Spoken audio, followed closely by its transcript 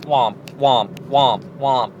womp, womp, womp,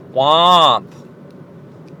 womp, womp.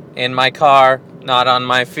 In my car, not on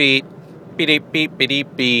my feet. Beep, beep,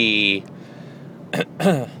 beep, beep.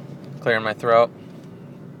 Clearing my throat.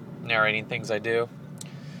 Narrating things I do.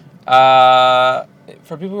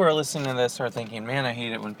 For people who are listening to this are thinking, man, I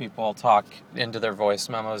hate it when people talk into their voice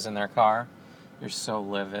memos in their car. You're so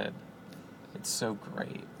livid. It's so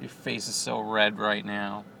great. Your face is so red right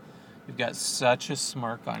now. You've got such a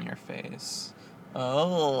smirk on your face.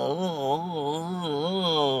 Oh.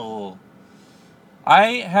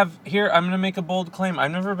 I'm going to make a bold claim.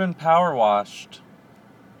 I've never been power washed.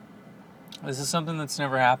 This is something that's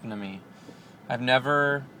never happened to me. I've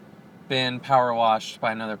never been power washed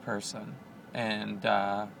by another person. And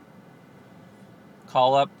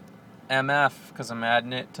call up MF because I'm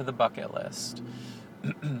adding it to the bucket list.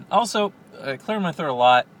 Also, I clear my throat a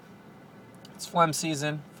lot. It's phlegm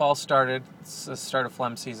season. Fall started. It's the start of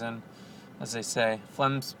phlegm season, as they say.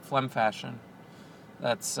 Phlegm fashion.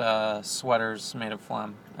 That's sweaters made of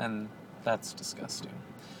phlegm, and that's disgusting.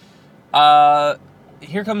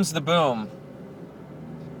 Here comes the boom.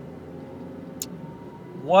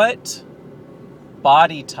 What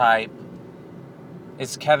body type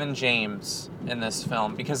is Kevin James in this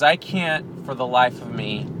film? Because I can't, for the life of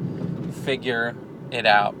me, figure it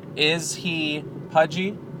out. Is he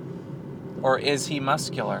pudgy or is he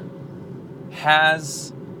muscular?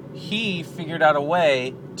 Has he figured out a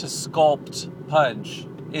way to sculpt pudge?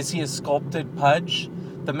 Is he a sculpted pudge?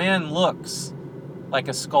 The man looks like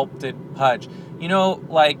a sculpted pudge. You know,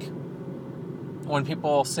 like when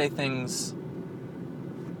people say things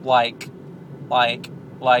like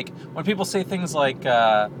when people say things like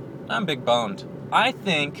I'm big boned. I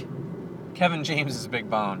think Kevin James is big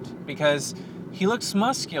boned because he looks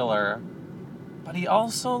muscular, but he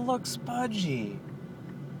also looks pudgy.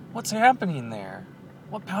 What's happening there?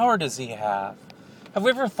 What power does he have? Have we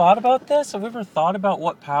ever thought about this? Have we ever thought about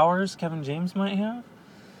what powers Kevin James might have?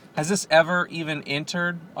 Has this ever even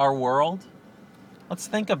entered our world? Let's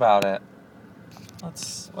think about it.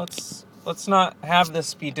 Let's not have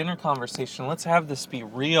this be dinner conversation. Let's have this be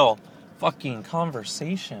real fucking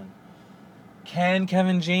conversation. Can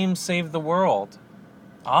Kevin James save the world?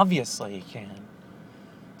 Obviously he can.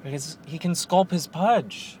 Because he can sculpt his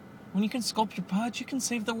pudge. When you can sculpt your pudge, you can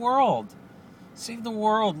save the world. Save the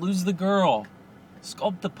world. Lose the girl.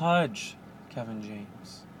 Sculpt the pudge, Kevin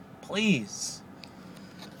James. Please.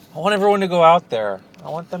 I want everyone to go out there. I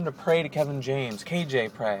want them to pray to Kevin James.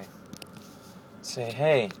 KJ, pray. Say,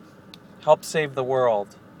 hey, help save the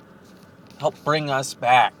world. Help bring us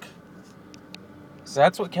back. So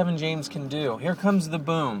that's what Kevin James can do. Here comes the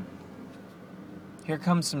boom. Here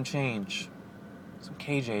comes some change. Some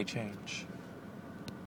KJ change.